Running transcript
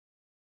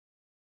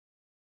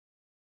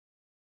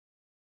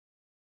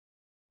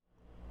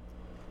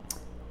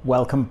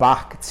Welcome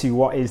back to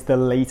what is the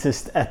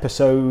latest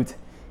episode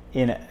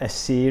in a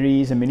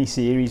series, a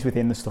mini-series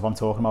within the stuff I'm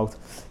talking about.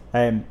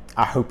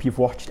 I hope you've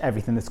watched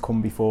everything that's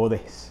come before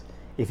this.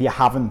 If you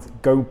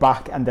haven't, go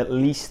back and at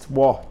least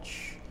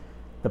watch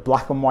the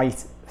Black and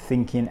White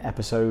Thinking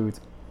episode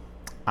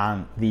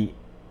and the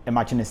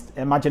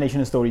Imagination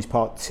and Stories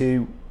Part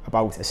 2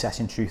 about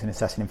assessing truth and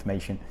assessing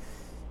information.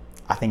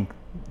 I think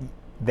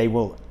they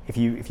will, if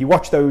you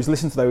watch those,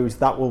 listen to those,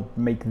 that will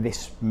make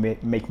this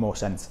make more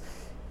sense.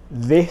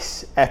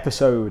 This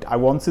episode I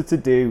wanted to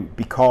do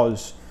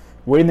because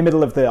we're in the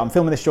middle of I'm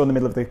filming this show in the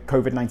middle of the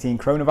COVID-19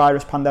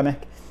 coronavirus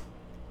pandemic.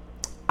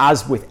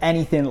 As with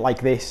anything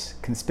like this,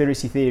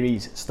 conspiracy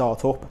theories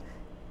start up.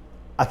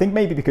 I think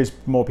maybe because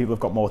more people have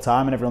got more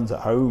time and everyone's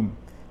at home,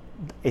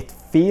 it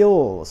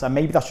feels, and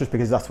maybe that's just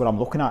because that's what I'm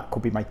looking at,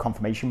 could be my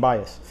confirmation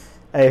bias.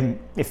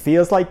 It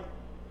feels like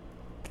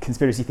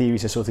conspiracy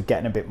theories are sort of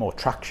getting a bit more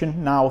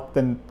traction now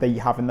than they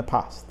have in the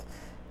past.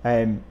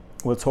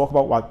 We'll talk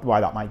about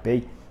why that might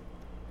be.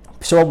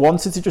 So I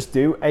wanted to just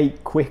do a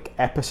quick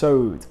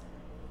episode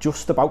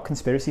just about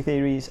conspiracy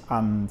theories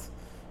and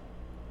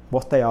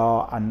what they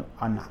are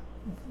and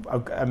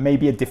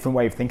maybe a different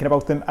way of thinking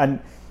about them. And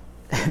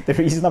the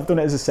reason I've done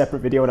it as a separate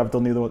video and I've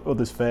done the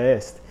others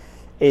first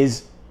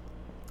is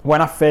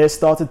when I first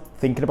started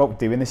thinking about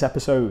doing this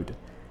episode,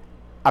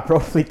 I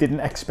probably didn't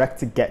expect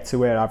to get to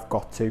where I've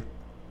got to.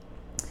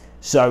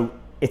 So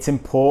it's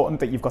important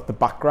that you've got the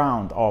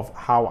background of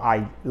how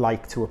I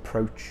like to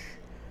approach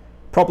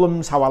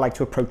problems, how I like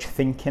to approach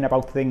thinking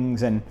about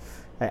things and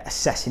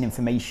assessing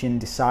information,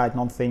 deciding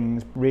on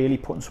things, really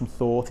putting some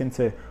thought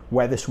into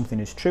whether something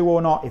is true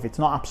or not. If it's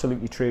not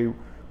absolutely true,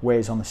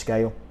 where's on the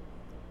scale?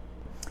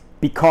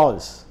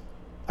 Because,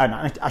 and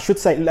I should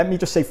say, let me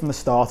just say from the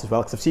start as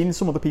well, because I've seen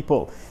some other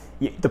people,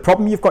 the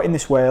problem you've got in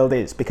this world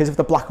is because of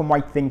the black and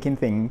white thinking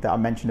thing that I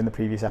mentioned in the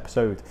previous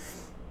episode.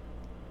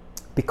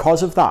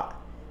 Because of that,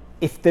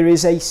 if there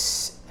is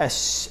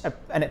a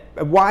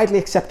widely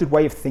accepted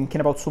way of thinking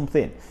about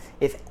something,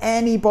 if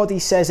anybody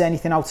says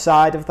anything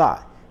outside of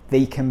that,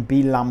 they can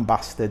be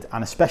lambasted.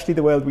 And especially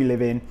the world we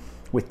live in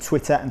with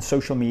Twitter and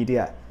social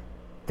media,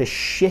 the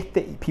shit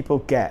that people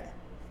get,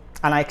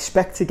 and I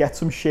expect to get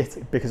some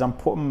shit because I'm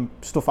putting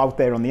stuff out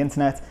there on the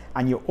internet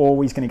and you're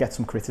always going to get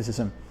some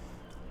criticism.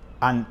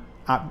 And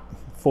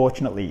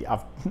fortunately,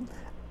 I've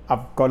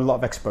got a lot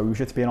of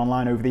exposure to being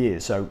online over the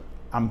years, so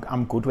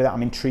I'm good with it.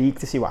 I'm intrigued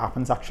to see what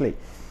happens actually.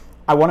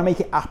 I want to make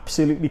it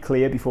absolutely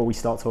clear before we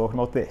start talking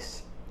about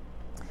this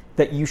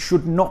that you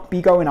should not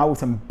be going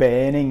out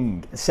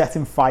and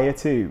setting fire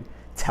to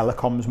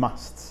telecoms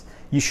masts.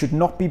 You should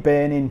not be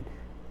burning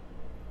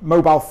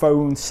mobile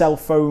phones, cell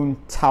phone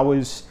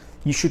towers.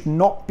 You should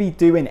not be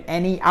doing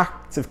any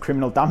acts of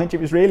criminal damage.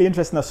 It was really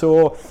interesting. I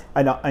saw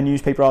a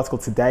newspaper article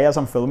today as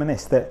I'm filming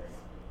this that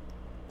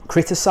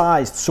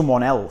criticised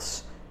someone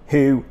else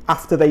who,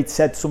 after they'd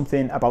said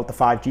something about the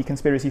 5G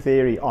conspiracy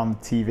theory on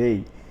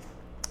TV,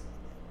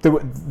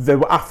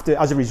 after,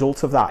 as a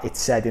result of that, it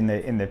said in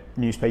the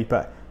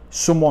newspaper,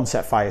 someone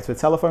set fire to a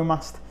telephone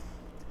mast.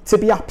 To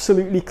be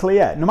absolutely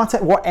clear, no matter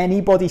what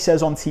anybody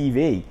says on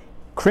TV,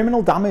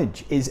 criminal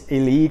damage is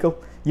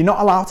illegal. You're not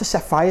allowed to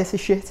set fire to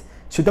shit,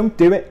 so don't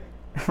do it,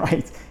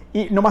 right?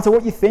 No matter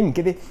what you think,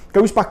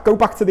 go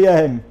back to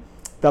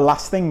the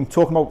last thing,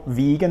 talking about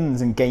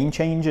vegans and game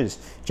changers.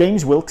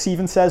 James Wilkes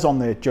even says on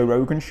the Joe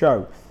Rogan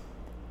show,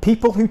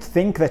 people who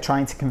think they're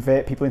trying to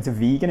convert people into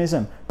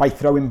veganism by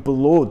throwing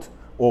blood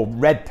or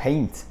red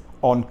paint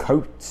on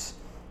coats,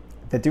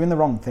 they're doing the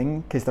wrong thing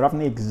because they're having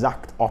the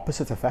exact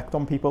opposite effect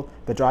on people.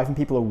 They're driving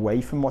people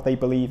away from what they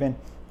believe in.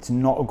 It's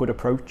not a good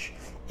approach.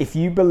 If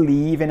you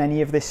believe in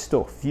any of this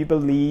stuff, if you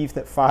believe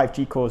that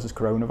 5G causes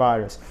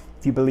coronavirus,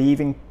 if you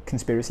believe in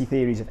conspiracy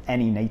theories of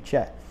any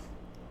nature,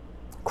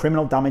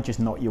 criminal damage is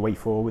not your way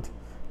forward.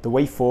 The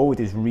way forward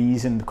is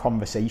reasoned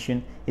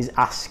conversation, is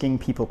asking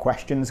people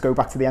questions. Go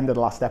back to the end of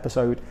the last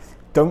episode.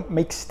 Don't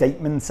make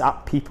statements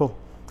at people.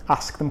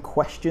 Ask them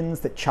questions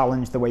that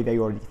challenge the way they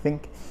already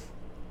think.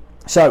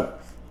 So,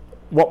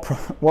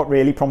 what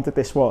really prompted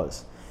this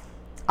was,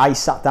 I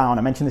sat down,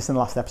 I mentioned this in the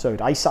last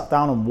episode, I sat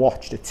down and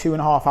watched a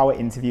 2.5 hour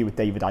interview with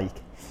David Icke,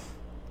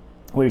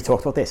 where he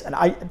talked about this.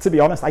 And to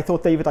be honest, I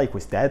thought David Icke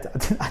was dead.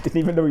 I didn't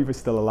even know he was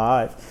still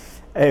alive.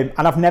 And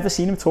I've never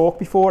seen him talk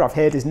before. I've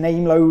heard his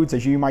name loads,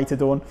 as you might have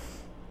done.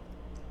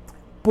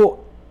 But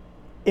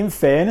in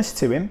fairness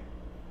to him,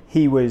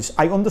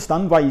 I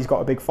understand why he's got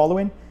a big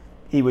following.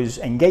 He was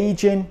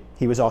engaging,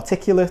 he was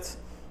articulate,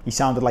 he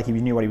sounded like he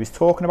knew what he was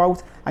talking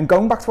about. And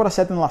going back to what I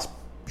said in the last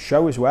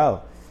show as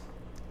well,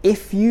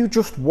 if you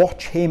just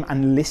watch him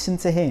and listen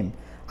to him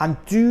and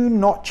do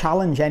not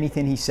challenge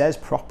anything he says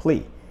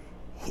properly,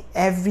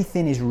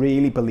 everything is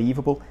really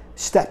believable,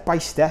 step by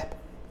step.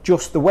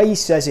 Just the way he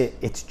says it,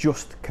 it's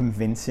just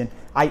convincing.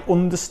 I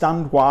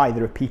understand why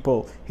there are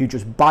people who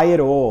just buy it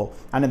all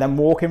and are then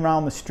walking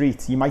around the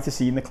streets. You might have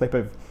seen the clip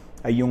of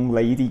a young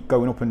lady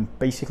going up and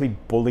basically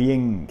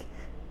bullying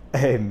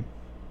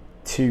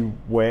two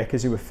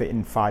workers who were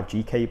fitting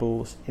 5G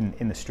cables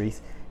in the street.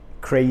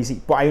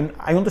 crazy. But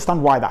I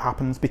understand why that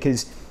happens,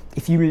 because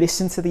if you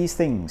listen to these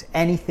things,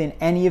 any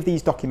of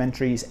these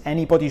documentaries,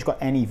 anybody who's got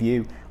any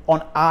view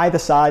on either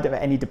side of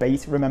any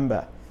debate,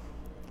 remember,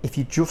 if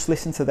you just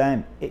listen to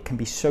them, it can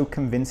be so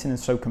convincing and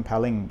so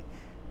compelling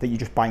that you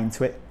just buy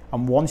into it.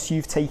 And once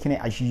you've taken it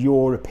as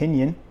your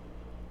opinion,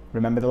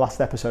 remember the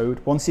last episode,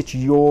 once it's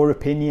your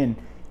opinion,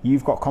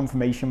 you've got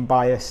confirmation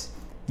bias,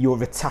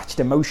 you've attached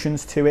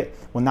emotions to it,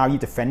 well, now you're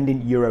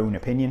defending your own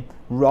opinion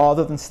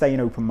rather than staying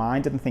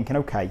open-minded and thinking,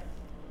 okay,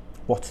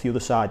 what's the other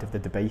side of the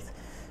debate?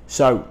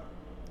 So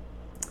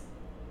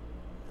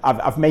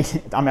I've made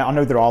it, I mean, I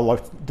know there are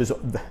lots, there's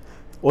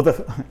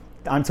other,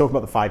 I'm talking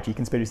about the 5G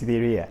conspiracy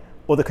theory here.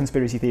 Other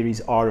conspiracy theories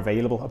are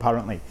available,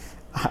 apparently.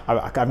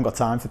 I haven't got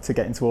time to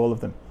get into all of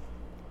them.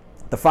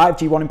 The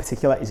 5G one in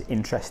particular is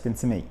interesting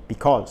to me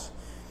because,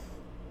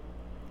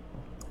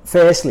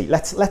 firstly,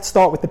 let's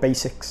start with the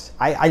basics.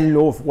 I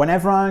love,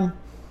 whenever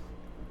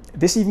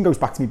this even goes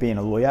back to me being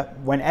a lawyer,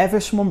 whenever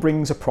someone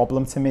brings a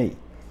problem to me,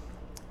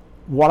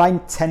 what I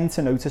tend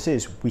to notice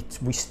is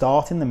we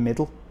start in the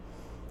middle.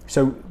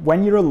 So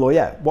when you're a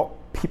lawyer, what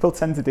people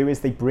tend to do is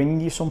they bring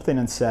you something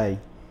and say,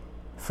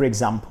 for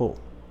example,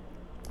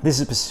 this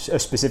is a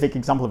specific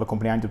example of a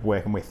company I ended up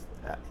working with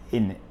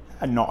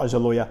not as a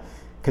lawyer,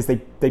 because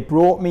they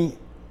brought me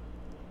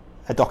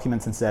a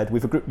document and said,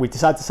 we've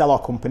decided to sell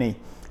our company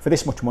for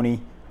this much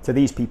money to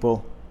these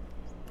people.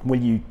 Will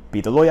you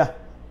be the lawyer?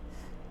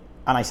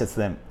 And I said to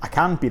them, I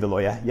can be the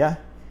lawyer, yeah.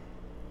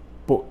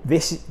 But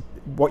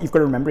what you've got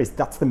to remember is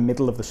that's the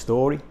middle of the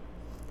story.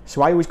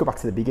 So I always go back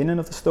to the beginning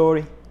of the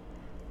story.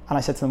 And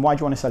I said to them, why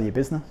do you want to sell your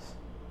business?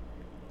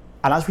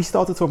 And as we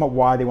started talking about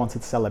why they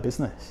wanted to sell their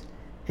business,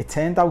 it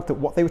turned out that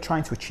what they were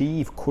trying to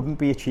achieve couldn't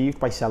be achieved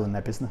by selling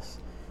their business.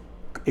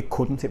 It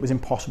couldn't, it was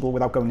impossible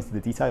without going into the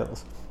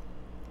details.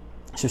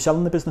 So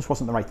selling the business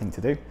wasn't the right thing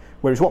to do.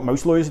 Whereas what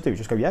most lawyers do is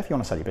just go, yeah, if you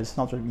want to sell your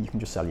business, you can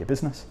just sell your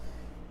business.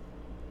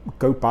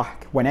 Go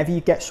back. Whenever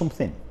you get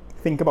something,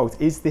 think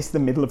about, is this the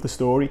middle of the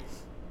story?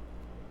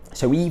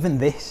 So even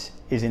this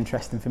is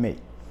interesting for me.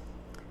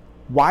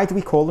 Why do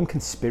we call them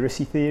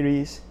conspiracy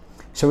theories?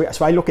 So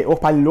I look it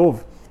up. I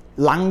love,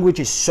 language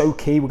is so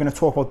key. We're going to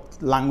talk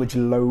about language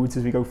loads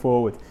as we go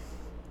forward.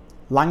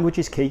 Language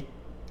is key.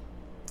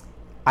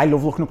 I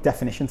love looking up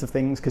definitions of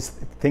things because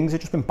things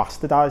have just been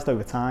bastardized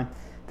over time.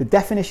 The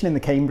definition in the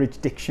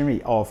Cambridge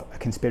Dictionary of a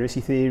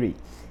conspiracy theory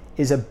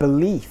is a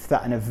belief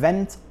that an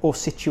event or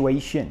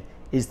situation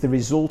is the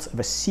result of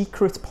a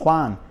secret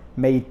plan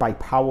made by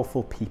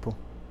powerful people.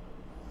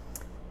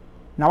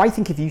 Now, I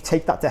think if you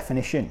take that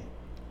definition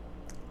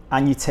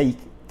and you take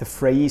the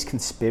phrase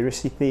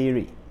conspiracy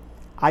theory,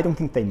 I don't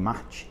think they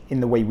match in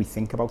the way we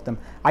think about them.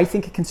 I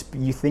think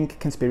you think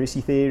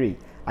conspiracy theory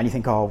and you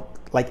think, oh,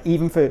 like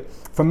even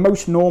for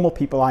most normal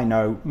people I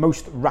know,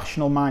 most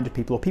rational-minded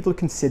people, or people who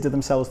consider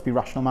themselves to be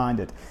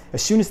rational-minded,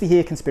 as soon as they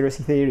hear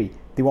conspiracy theory,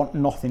 they want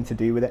nothing to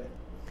do with it.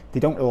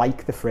 They don't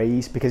like the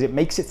phrase because it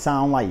makes it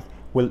sound like,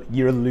 well,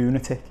 you're a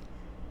lunatic.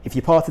 If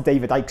you're part of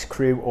David Icke's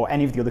crew or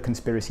any of the other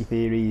conspiracy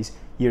theories,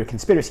 you're a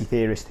conspiracy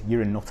theorist,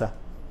 you're a nutter.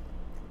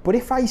 But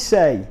if I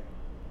say,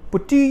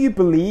 but do you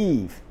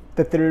believe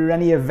that there are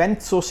any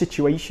events or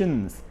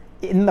situations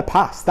in the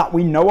past that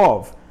we know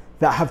of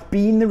that have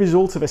been the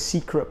result of a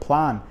secret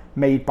plan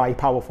made by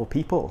powerful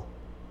people?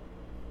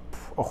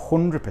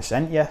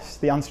 100% yes,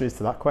 the answer is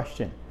to that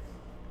question.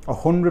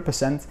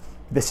 100%.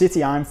 The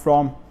city I'm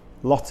from,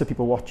 lots of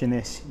people watching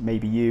this,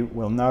 maybe you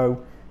will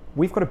know,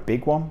 we've got a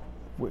big one.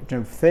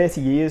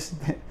 30 years,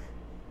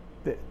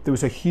 there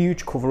was a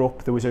huge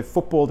cover-up, there was a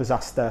football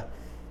disaster,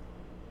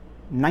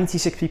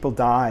 96 people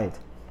died.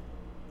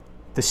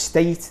 The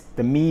state,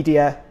 the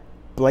media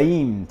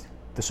blamed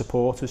the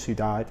supporters who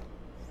died.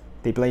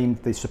 They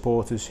blamed the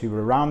supporters who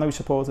were around those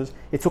supporters.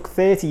 It took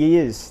 30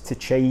 years to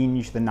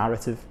change the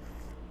narrative,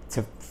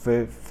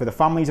 for the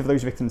families of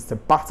those victims to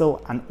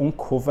battle and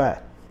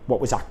uncover what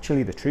was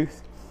actually the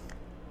truth.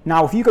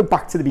 Now, if you go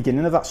back to the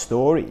beginning of that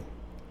story,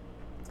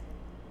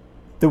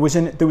 there was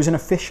an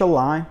official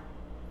line.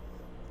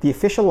 The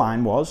official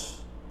line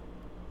was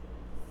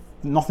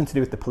nothing to do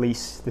with the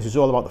police. This was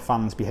all about the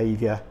fans'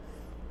 behaviour.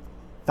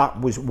 That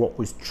was what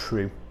was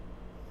true.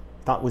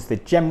 That was the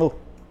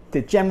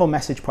general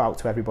message put out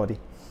to everybody.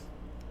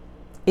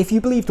 If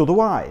you believed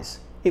otherwise,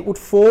 it would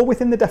fall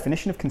within the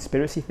definition of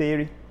conspiracy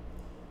theory.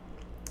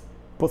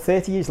 But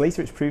 30 years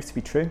later, it's proved to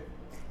be true.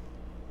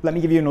 Let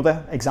me give you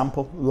another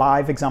example,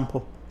 live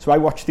example. So I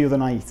watched the other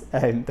night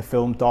the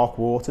film Dark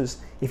Waters.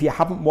 If you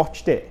haven't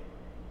watched it,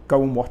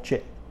 go and watch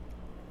it.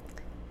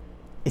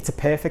 It's a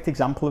perfect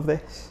example of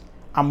this.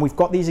 And we've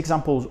got these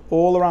examples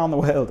all around the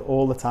world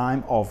all the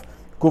time of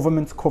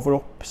government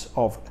cover-ups,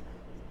 of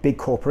big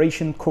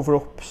corporation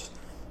cover-ups.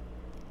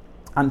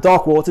 And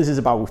Dark Waters is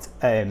about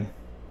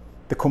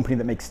the company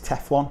that makes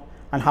Teflon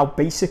and how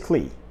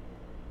basically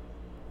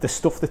the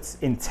stuff that's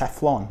in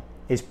Teflon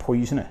is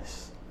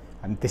poisonous.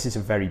 And this is a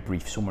very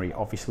brief summary,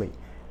 obviously,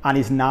 and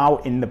is now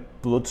in the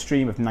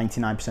bloodstream of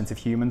 99% of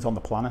humans on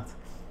the planet.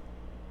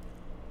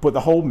 But the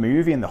whole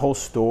movie and the whole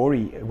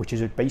story, which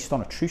is based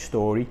on a true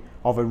story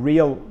of a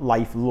real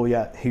life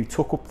lawyer who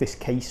took up this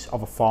case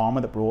of a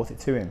farmer that brought it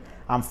to him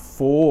and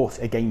fought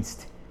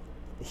against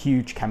a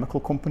huge chemical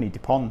company,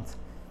 DuPont,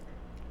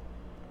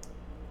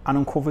 and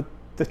uncovered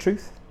the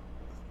truth.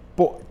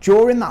 But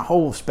during that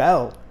whole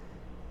spell,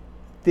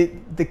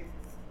 the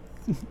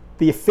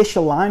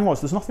official line was,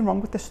 there's nothing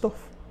wrong with this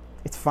stuff.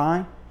 It's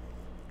fine.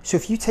 So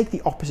if you take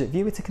the opposite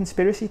view, it's a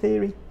conspiracy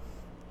theory.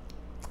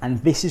 And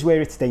this is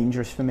where it's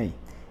dangerous for me,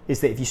 is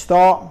that if you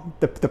start,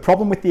 the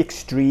problem with the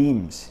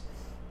extremes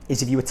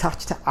is if you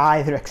attach to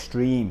either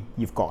extreme,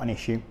 you've got an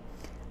issue.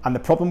 And the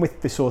problem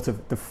with the sort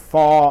of the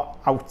far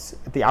out,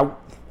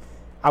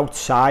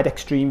 outside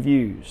extreme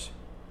views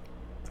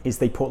is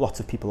they put lots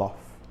of people off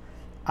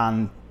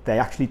and they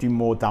actually do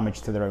more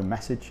damage to their own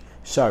message.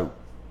 So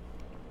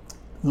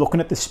looking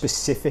at the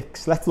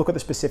specifics, let's look at the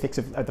specifics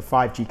of the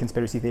 5G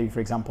conspiracy theory, for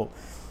example.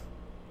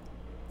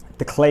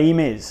 The claim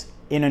is,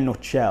 in a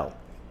nutshell,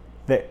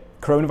 that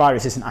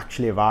coronavirus isn't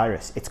actually a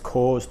virus. It's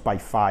caused by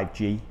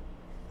 5G,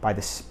 by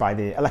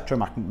the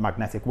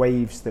electromagnetic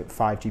waves that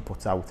 5G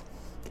puts out.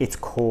 It's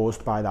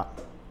caused by that.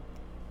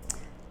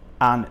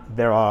 And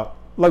there are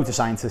loads of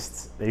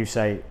scientists who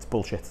say it's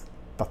bullshit.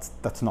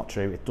 That's not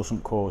true. It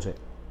doesn't cause it.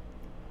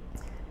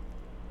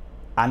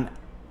 And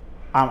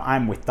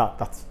I'm with that.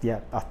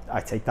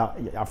 I take that.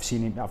 I've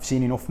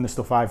seen enough from the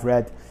stuff I've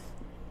read.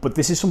 But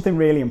this is something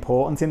really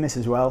important in this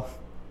as well.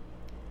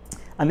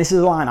 And this is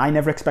a line I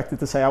never expected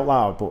to say out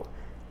loud, but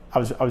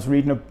I was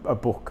reading a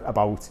book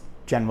about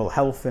general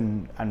health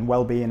and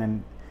well-being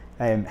and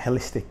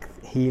holistic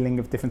healing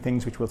of different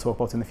things, which we'll talk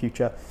about in the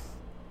future.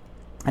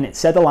 And it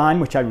said a line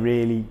which I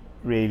really,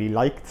 really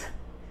liked.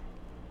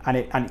 And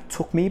it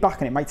took me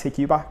back, and it might take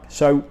you back.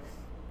 So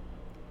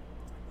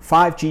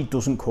 5G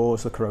doesn't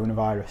cause the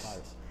coronavirus.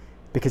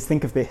 Because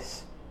think of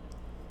this.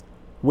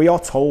 We are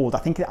told, I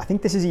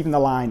think this is even the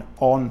line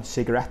on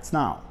cigarettes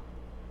now,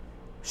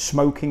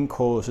 smoking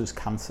causes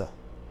cancer.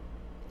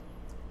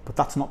 But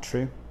that's not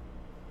true.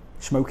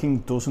 Smoking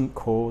doesn't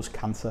cause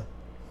cancer.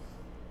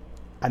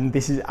 And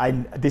this is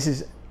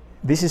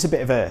a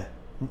bit of a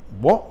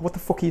what the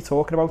fuck are you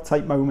talking about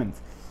type moment.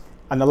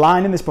 And the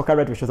line in this book I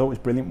read, which I thought was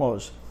brilliant,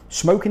 was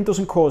smoking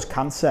doesn't cause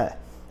cancer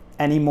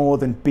any more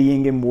than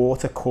being in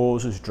water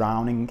causes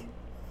drowning.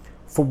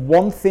 For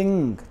one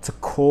thing to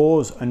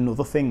cause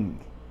another thing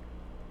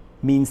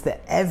means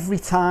that every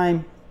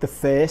time the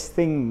first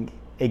thing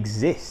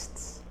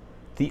exists,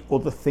 the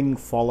other thing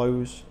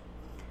follows.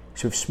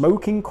 So if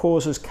smoking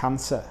causes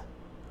cancer,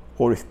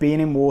 or if being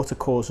in water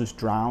causes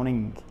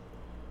drowning,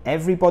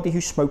 everybody who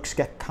smokes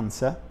gets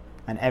cancer,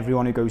 and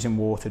everyone who goes in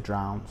water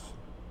drowns.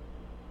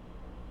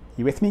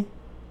 You with me?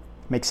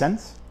 Makes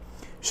sense?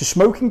 So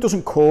smoking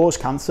doesn't cause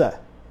cancer.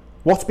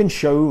 What's been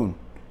shown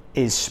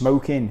is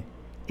smoking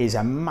is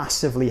a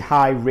massively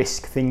high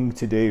risk thing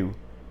to do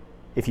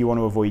if you want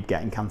to avoid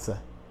getting cancer.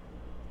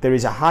 There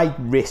is a high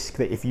risk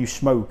that if you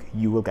smoke,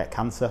 you will get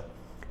cancer.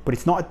 But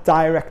it's not a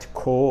direct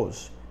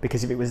cause,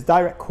 because if it was a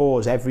direct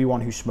cause,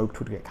 everyone who smoked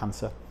would get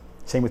cancer.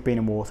 Same with being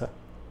in water.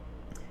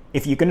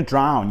 If you're going to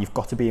drown, you've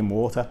got to be in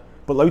water.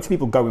 But loads of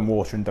people go in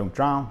water and don't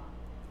drown.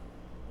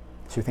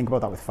 So think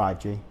about that with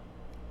 5G.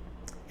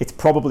 It's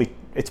probably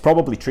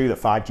true that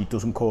 5G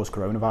doesn't cause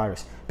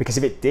coronavirus, because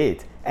if it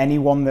did,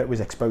 anyone that was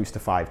exposed to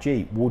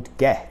 5G would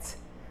get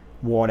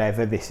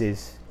whatever this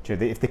is.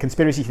 If the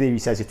conspiracy theory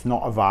says it's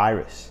not a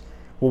virus,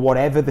 well,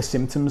 whatever the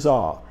symptoms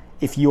are,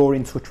 if you're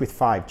in touch with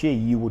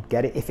 5G, you would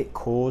get it if it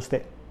caused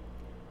it.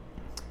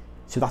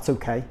 So that's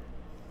okay.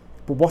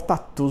 But what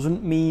that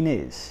doesn't mean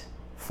is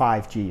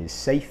 5G is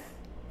safe.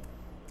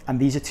 And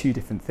these are two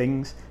different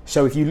things.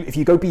 So if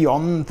you go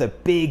beyond the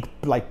big,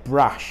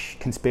 brash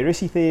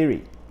conspiracy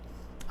theory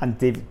and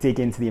dig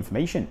into the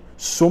information,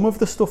 some of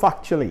the stuff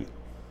actually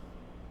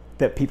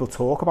that people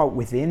talk about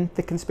within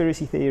the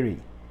conspiracy theory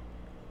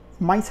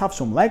might have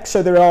some legs.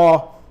 So there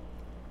are,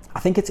 I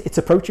think it's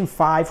approaching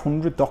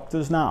 500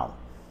 doctors now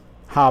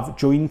have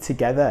joined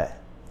together,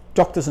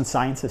 doctors and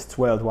scientists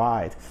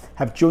worldwide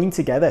have joined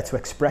together to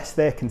express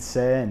their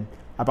concern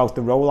about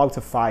the rollout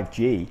of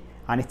 5G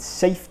and its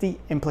safety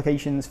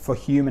implications for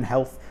human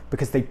health,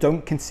 because they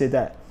don't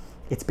consider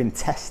it's been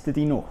tested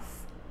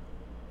enough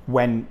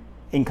when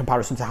in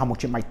comparison to how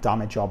much it might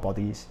damage our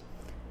bodies.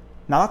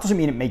 Now that doesn't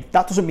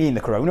mean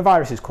the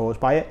coronavirus is caused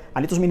by it,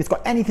 and it doesn't mean it's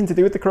got anything to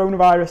do with the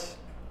coronavirus,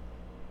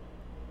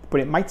 but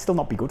it might still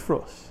not be good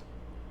for us.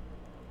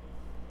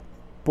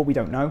 But we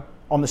don't know.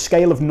 On the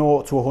scale of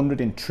 0 to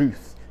 100 in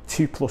truth,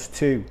 2 plus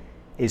 2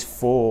 is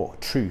 4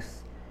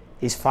 truth.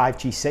 Is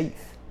 5G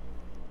safe?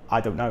 I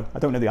don't know. I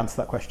don't know the answer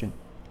to that question.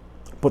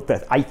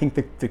 But I think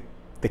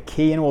the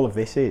key in all of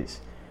this is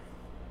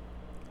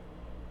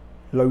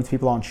loads of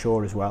people aren't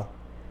sure as well.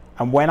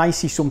 And when I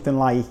see something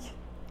like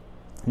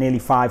nearly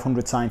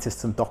 500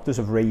 scientists and doctors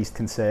have raised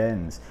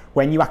concerns,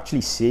 when you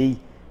actually see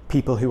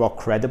people who are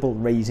credible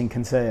raising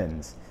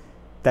concerns,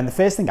 then the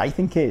first thing I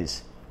think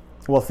is,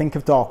 well, think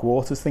of Dark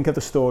Waters, think of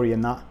the story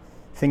in that,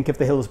 think of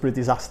the Hillsborough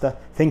disaster,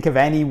 think of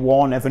any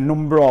one of a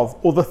number of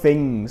other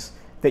things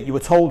that you were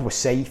told were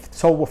safe,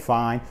 told were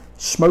fine.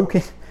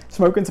 Smoking's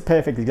a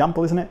perfect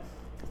example, isn't it?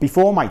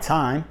 Before my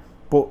time,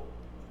 but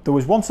there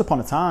was once upon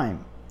a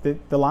time,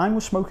 the line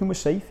was smoking was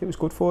safe, it was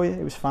good for you,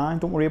 it was fine,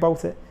 don't worry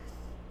about it.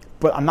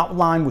 And that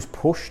line was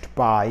pushed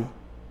by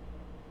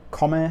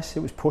commerce, it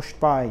was pushed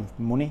by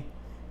money,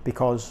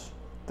 because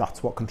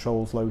that's what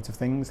controls loads of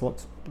things,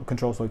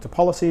 controls loads of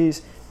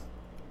policies.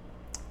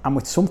 And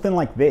with something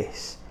like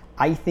this,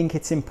 I think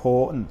it's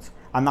important,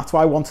 and that's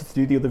why I wanted to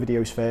do the other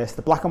videos first,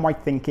 the black and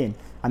white thinking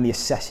and the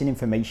assessing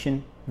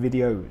information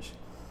videos,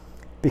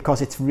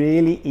 because it's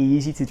really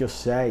easy to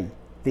just say,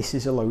 this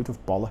is a load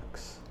of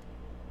bollocks.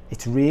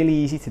 It's really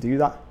easy to do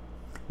that.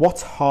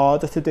 What's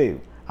harder to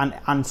do,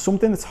 and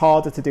something that's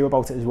harder to do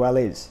about it as well,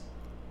 is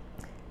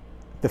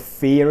the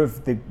fear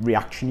of the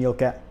reaction you'll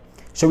get.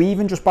 So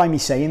even just by me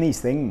saying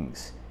these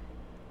things,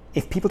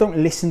 if people don't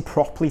listen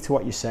properly to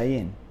what you're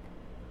saying,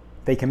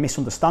 they can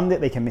misunderstand it,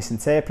 they can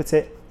misinterpret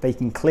it, they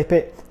can clip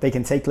it, they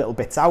can take little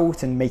bits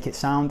out and make it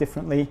sound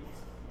differently,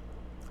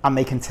 and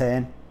they can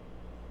turn.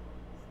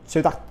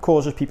 So that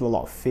causes people a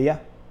lot of fear.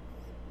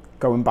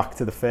 Going back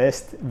to the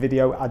first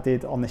video I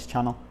did on this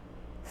channel,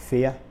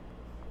 fear.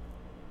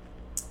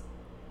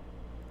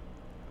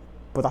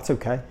 But that's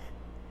okay,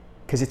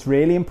 because it's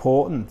really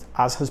important,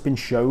 as has been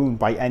shown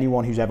by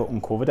anyone who's ever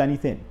uncovered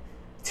anything,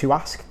 to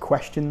ask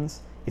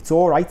questions. It's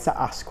all right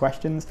to ask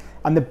questions.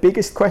 And the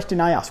biggest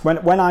question I ask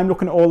when I'm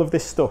looking at all of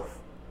this stuff,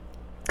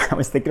 I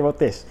was thinking about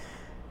this.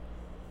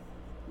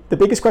 The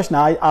biggest question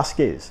I ask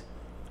is,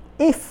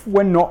 if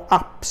we're not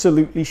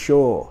absolutely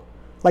sure,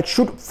 like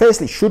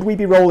should we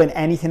be rolling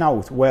anything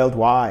out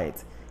worldwide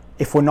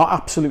if we're not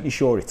absolutely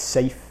sure it's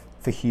safe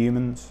for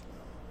humans?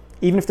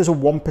 Even if there's a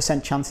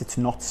 1% chance it's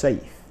not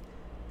safe,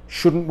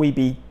 shouldn't we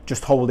be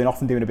just holding off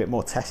and doing a bit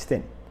more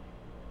testing?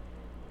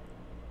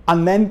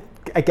 And then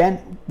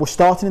again, we're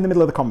starting in the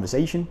middle of the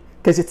conversation,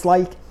 because it's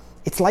like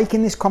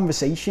in this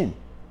conversation,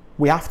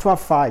 we have to have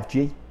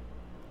 5G.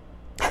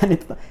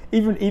 And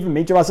even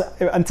me, Joe,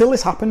 until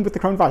this happened with the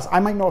coronavirus, I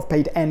might not have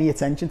paid any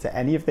attention to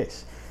any of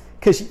this,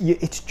 because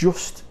it's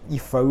just your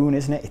phone,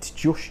 isn't it? It's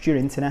just your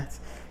internet.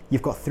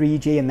 You've got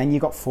 3G, and then you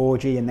got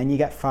 4G, and then you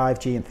get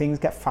 5G, and things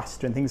get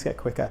faster and things get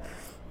quicker.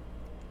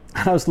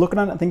 And I was looking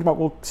at it and thinking about,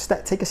 well,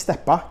 take a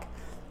step back.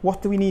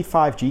 What do we need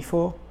 5G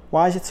for?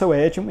 Why is it so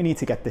urgent we need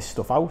to get this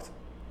stuff out?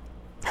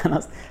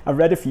 And I've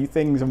read a few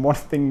things, and one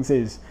of the things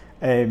is,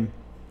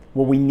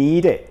 we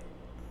need it.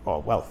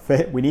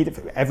 We need it.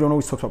 Everyone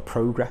always talks about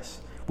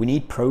progress. We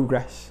need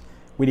progress.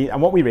 And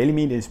what we really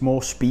mean is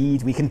more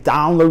speed. We can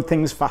download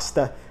things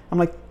faster. I'm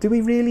like, do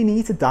we really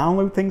need to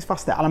download things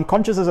faster? And I'm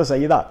conscious as I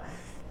say that.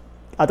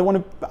 I don't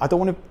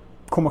want to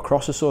come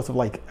across as sort of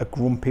like a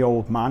grumpy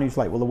old man who's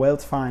like, well, the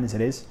world's fine as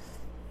it is.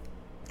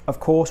 Of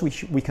course,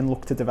 we can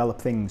look to develop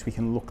things. We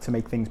can look to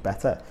make things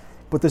better.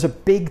 But there's a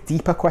big,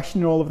 deeper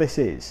question in all of this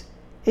is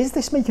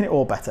this making it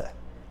all better?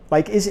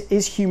 Like,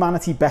 is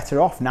humanity better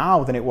off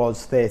now than it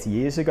was 30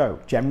 years ago,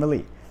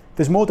 generally?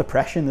 There's more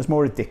depression, there's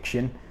more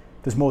addiction,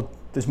 there's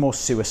more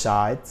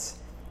suicides,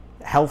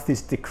 health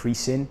is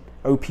decreasing,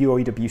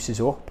 opioid abuse is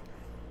up.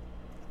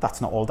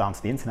 That's not all down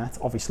to the internet,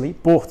 obviously,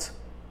 but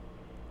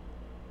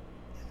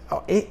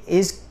it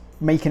is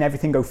making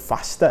everything go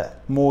faster,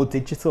 more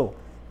digital.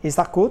 Is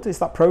that good? Is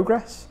that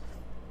progress?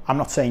 I'm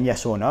not saying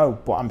yes or no,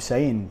 but I'm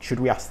saying, should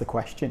we ask the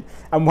question?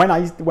 And when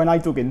I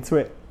dug into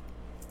it,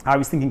 I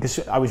was thinking,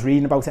 because I was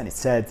reading about it, and it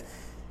said,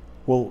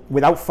 well,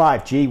 without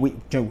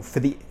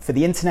 5G, for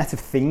the Internet of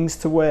Things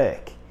to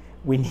work,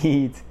 we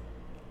need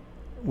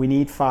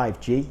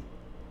 5G.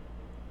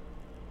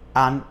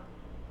 And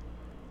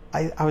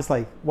I was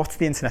like, what's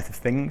the Internet of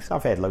Things?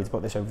 I've heard loads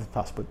about this over the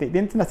past, but the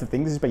Internet of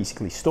Things is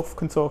basically stuff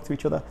can talk to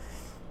each other.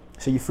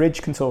 So your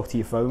fridge can talk to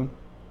your phone.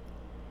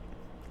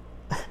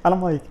 And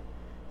I'm like,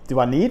 do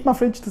I need my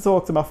fridge to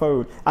talk to my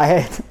phone? I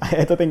heard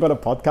I think on a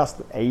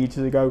podcast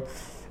ages ago,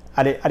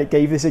 and it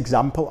gave this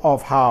example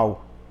of how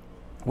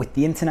with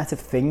the Internet of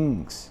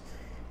Things,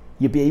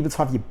 you'll be able to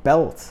have your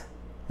belt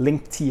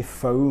linked to your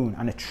phone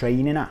and a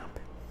training app,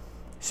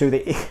 so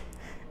that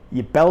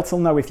your belt will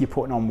know if you're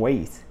putting on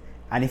weight.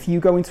 And if you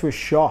go into a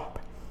shop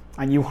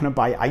and you want to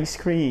buy ice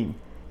cream,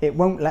 it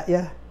won't let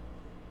you,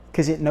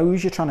 because it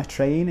knows you're trying to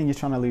train and you're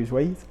trying to lose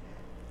weight.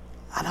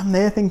 And I'm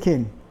there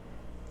thinking,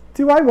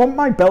 do I want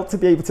my belt to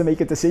be able to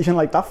make a decision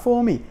like that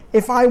for me?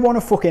 If I want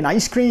a fucking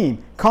ice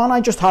cream, can't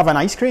I just have an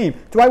ice cream?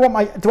 Do I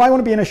want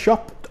to be in a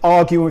shop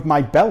arguing with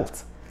my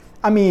belt?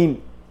 I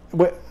mean,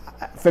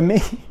 for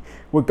me,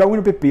 we're going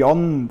a bit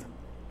beyond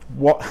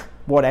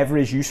whatever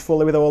is useful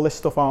with all this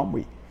stuff, aren't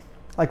we?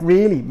 Like,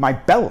 really, my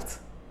belt.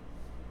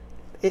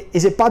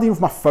 Is it bad enough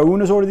my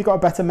phone has already got a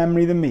better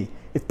memory than me?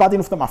 It's bad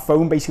enough that my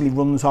phone basically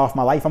runs half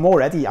my life.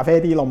 I've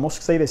heard Elon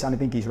Musk say this, and I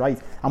think he's right.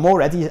 I'm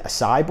already a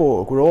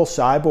cyborg. We're all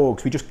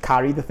cyborgs. We just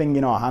carry the thing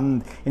in our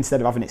hand instead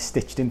of having it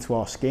stitched into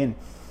our skin.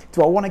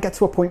 Do I want to get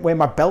to a point where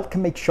my belt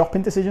can make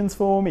shopping decisions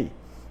for me?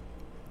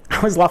 I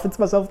was laughing to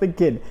myself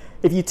thinking,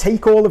 if you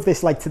take all of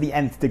this like to the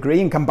nth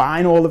degree and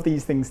combine all of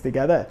these things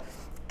together,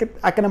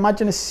 I can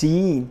imagine a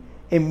scene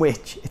in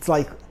which it's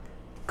like,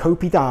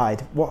 Kobe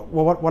died.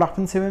 What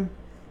happened to him?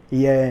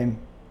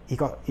 he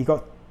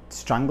got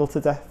strangled to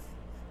death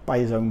by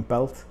his own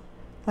belt.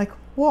 Like,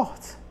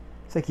 what?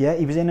 It's like, yeah,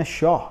 he was in a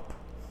shop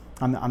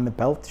and the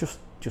belt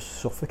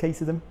just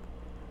suffocated him.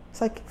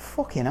 It's like,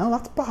 fucking hell,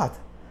 that's bad.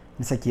 And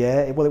it's like,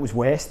 yeah, well, it was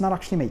worse than that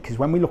actually, mate, because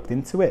when we looked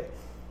into it,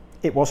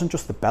 it wasn't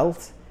just the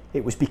belt.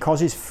 It was because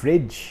his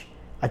fridge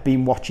had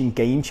been watching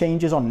Game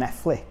Changers on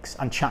Netflix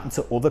and chatting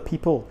to other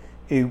people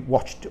who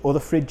watched, other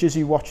fridges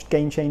who watched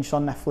Game Changers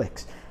on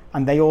Netflix,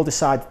 and they all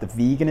decided that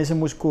veganism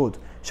was good.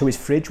 So his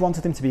fridge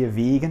wanted him to be a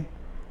vegan,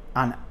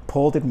 and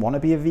Paul didn't want to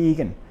be a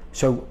vegan.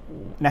 So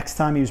next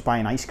time he was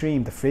buying ice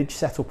cream, the fridge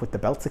set up with the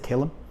belt to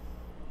kill him.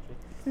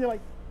 You're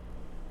like,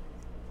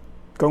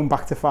 going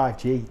back to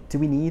 5G, do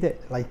we need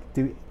it? Like,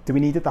 do we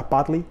need it that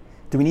badly?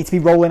 Do we need to be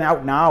rolling it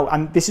out now?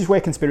 And this is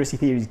where conspiracy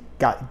theories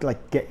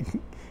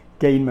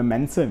gain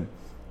momentum,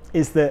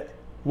 is that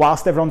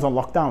whilst everyone's on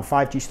lockdown,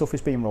 5G stuff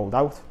is being rolled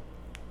out.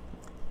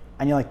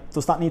 And you're like,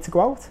 does that need to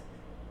go out?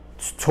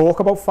 Talk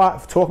about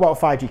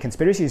 5G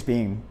conspiracy is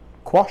being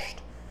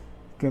quashed,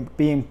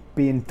 being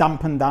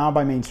dampened down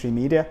by mainstream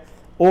media.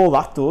 All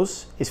that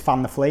does is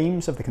fan the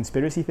flames of the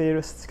conspiracy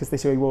theorists, because they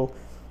say, well,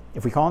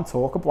 if we can't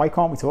talk, why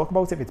can't we talk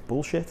about it if it's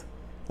bullshit?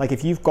 Like,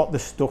 if you've got the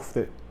stuff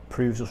that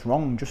proves us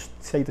wrong, just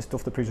say the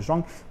stuff that proves us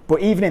wrong.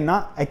 But even in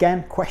that,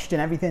 again, question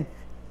everything.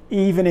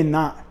 Even in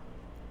that,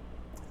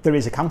 there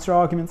is a counter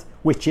argument,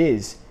 which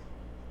is,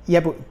 yeah,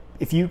 but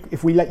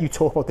if we let you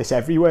talk about this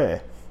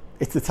everywhere,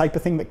 it's the type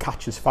of thing that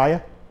catches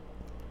fire,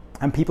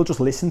 and people just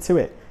listen to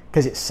it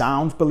because it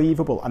sounds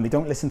believable, and they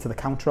don't listen to the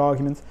counter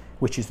argument,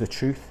 which is the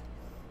truth.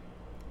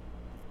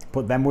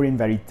 But then we're in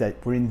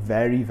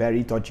very,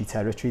 very dodgy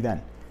territory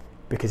then,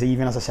 because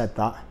even as I said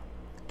that,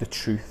 the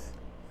truth.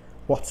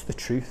 What's the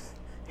truth?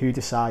 Who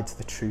decides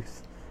the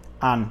truth?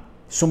 And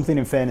something,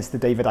 in fairness to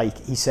David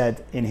Icke, he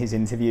said in his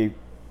interview,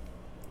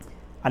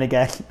 and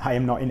again, I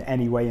am not in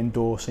any way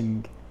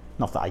endorsing,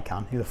 not that I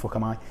can, who the fuck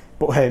am I?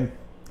 But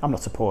I'm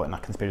not supporting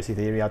that conspiracy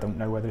theory. I don't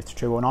know whether it's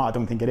true or not. I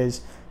don't think it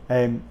is.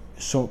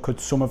 So could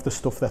some of the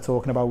stuff they're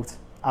talking about,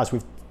 as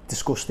we've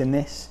discussed in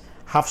this,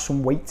 have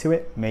some weight to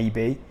it?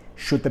 Maybe.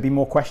 Should there be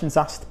more questions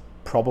asked?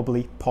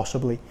 Probably,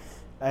 possibly.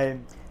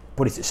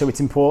 But it's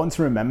important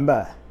to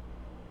remember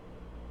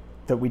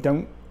that we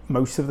don't,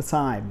 most of the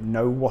time,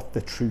 know what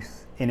the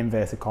truth, in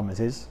inverted commas,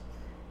 is.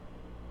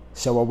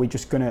 So are we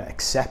just going to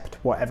accept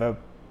whatever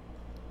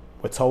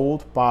we're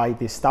told by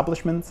the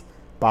establishment,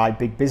 by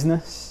big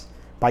business,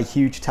 by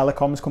huge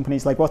telecoms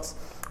companies? Like,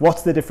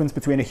 what's the difference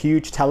between a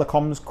huge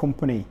telecoms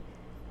company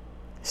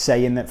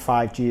saying that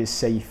 5G is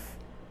safe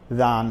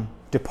than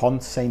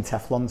DuPont saying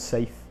Teflon's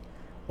safe,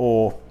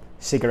 or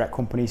cigarette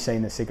companies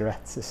saying that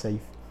cigarettes are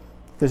safe?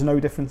 There's no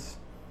difference.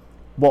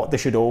 What there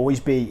should always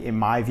be, in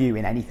my view,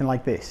 in anything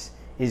like this,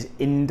 is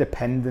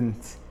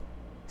independent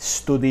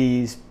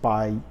studies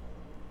by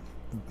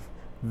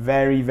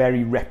very,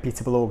 very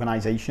reputable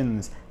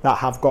organisations that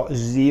have got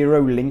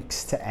zero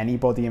links to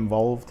anybody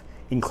involved,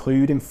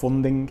 including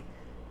funding.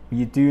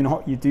 You do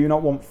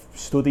not want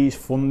studies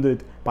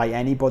funded by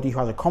anybody who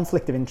has a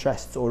conflict of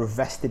interests or a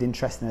vested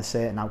interest in a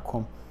certain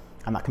outcome,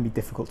 and that can be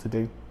difficult to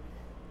do.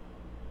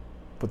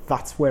 But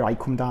that's where I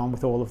come down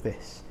with all of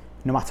this.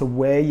 No matter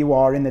where you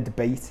are in the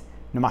debate,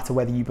 no matter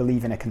whether you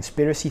believe in a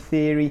conspiracy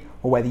theory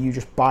or whether you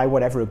just buy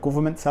whatever a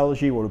government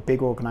tells you or a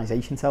big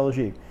organisation tells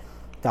you,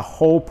 the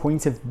whole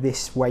point of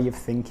this way of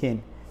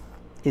thinking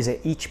is at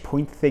each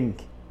point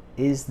think,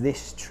 is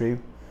this true?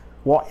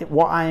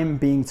 What I am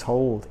being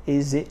told,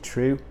 is it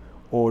true?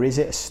 Or is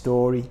it a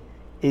story?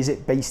 Is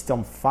it based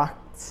on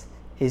facts?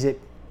 Is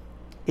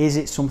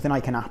it something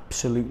I can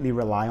absolutely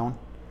rely on?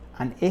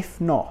 And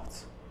if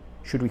not,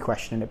 should we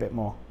question it a bit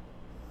more?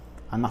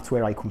 And that's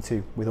where I come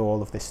to with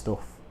all of this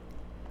stuff.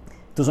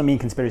 Doesn't mean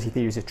conspiracy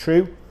theories are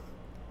true.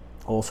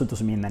 Also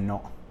doesn't mean they're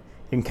not.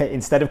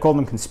 Instead of calling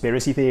them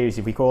conspiracy theories,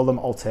 if we call them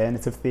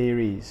alternative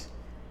theories.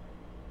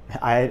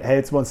 I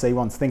heard someone say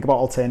once, think about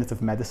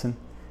alternative medicine.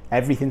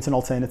 Everything's an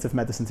alternative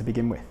medicine to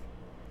begin with.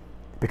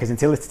 Because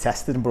until it's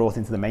tested and brought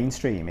into the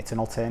mainstream, it's an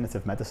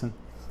alternative medicine.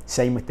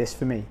 Same with this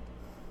for me.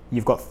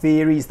 You've got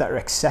theories that are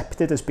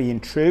accepted as being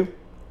true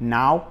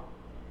now,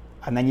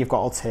 and then you've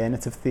got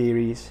alternative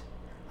theories.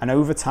 And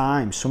over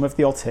time, some of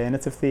the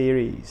alternative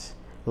theories,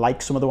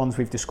 like some of the ones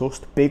we've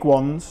discussed, big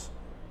ones,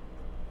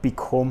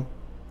 become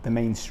the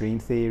mainstream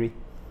theory.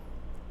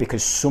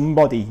 Because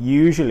somebody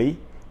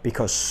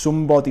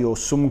or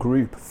some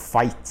group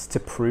fights to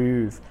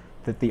prove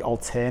that the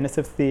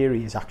alternative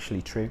theory is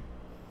actually true.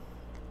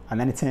 And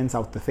then it turns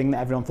out the thing that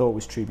everyone thought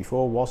was true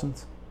before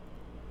wasn't.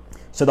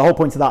 So the whole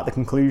point of that, the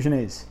conclusion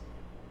is,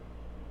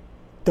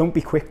 don't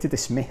be quick to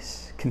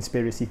dismiss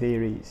conspiracy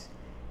theories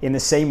in the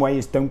same way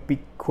as don't be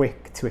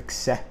quick to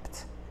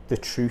accept the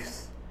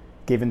truth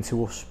given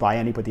to us by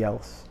anybody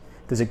else.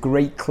 There's a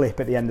great clip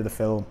at the end of the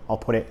film. I'll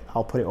put it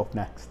up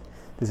next.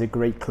 There's a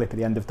great clip at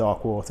the end of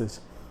Dark Waters,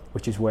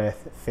 which is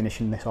worth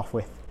finishing this off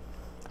with.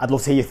 I'd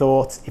love to hear your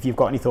thoughts. If you've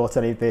got any thoughts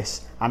on any of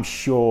this, I'm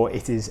sure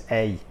it is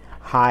a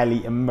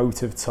highly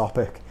emotive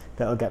topic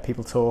that'll get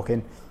people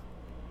talking.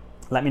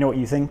 Let me know what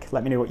you think.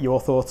 Let me know what your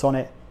thoughts on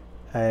it.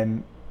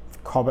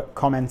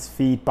 Comments,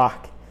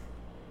 feedback,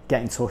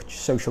 get in touch,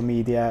 social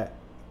media,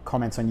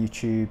 comment on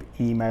YouTube,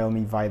 email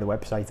me via the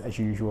website as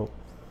usual.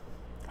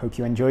 Hope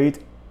you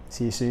enjoyed.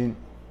 See you soon.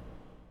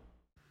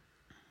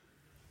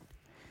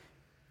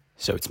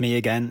 So it's me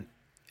again.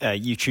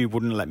 YouTube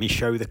wouldn't let me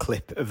show the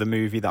clip of the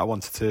movie that I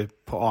wanted to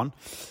put on.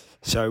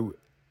 So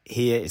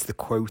here is the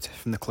quote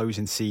from the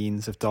closing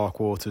scenes of Dark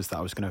Waters that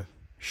I was going to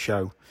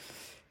show,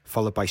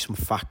 followed by some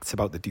facts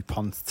about the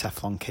DuPont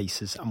Teflon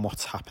cases and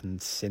what's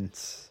happened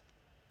since.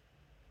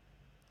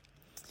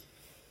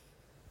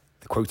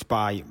 The quote's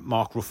by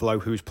Mark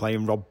Ruffalo, who's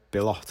playing Rob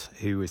Billot,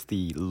 who is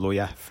the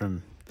lawyer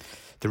from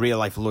the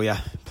real-life lawyer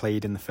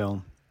played in the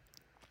film.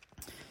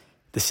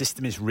 The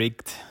system is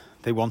rigged.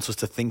 They want us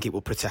to think it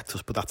will protect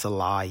us, but that's a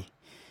lie.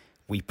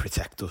 We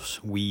protect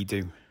us. We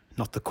do.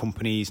 Not the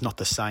companies, not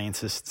the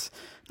scientists,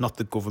 not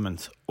the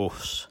government,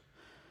 us.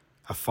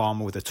 A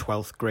farmer with a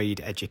 12th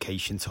grade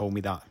education told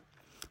me that.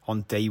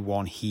 On day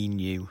one, he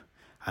knew,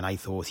 and I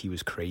thought he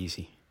was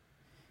crazy.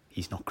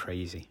 He's not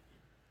crazy.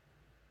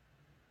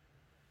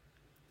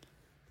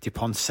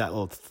 DuPont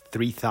settled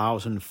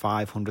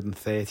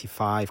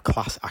 3,535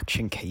 class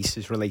action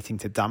cases relating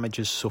to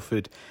damages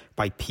suffered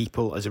by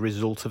people as a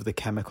result of the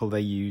chemical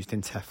they used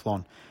in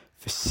Teflon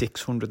for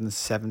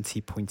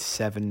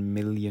 $670.7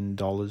 million.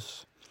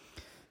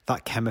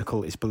 That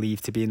chemical is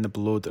believed to be in the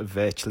blood of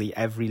virtually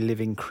every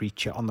living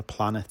creature on the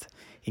planet,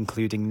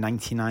 including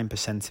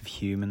 99% of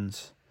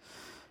humans.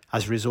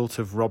 As a result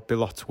of Rob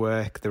Billot's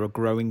work, there are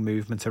growing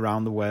movements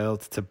around the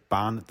world to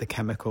ban the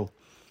chemical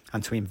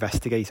and to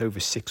investigate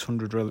over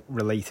 600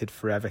 related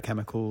forever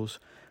chemicals,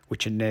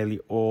 which are nearly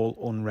all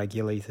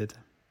unregulated.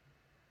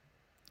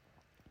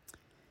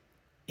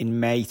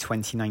 In May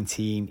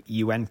 2019,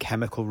 UN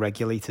chemical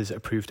regulators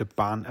approved a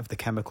ban of the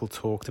chemical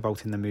talked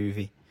about in the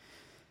movie.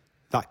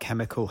 That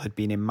chemical had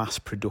been in mass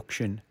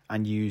production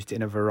and used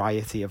in a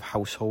variety of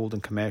household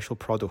and commercial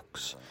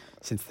products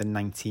since the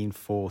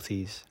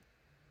 1940s.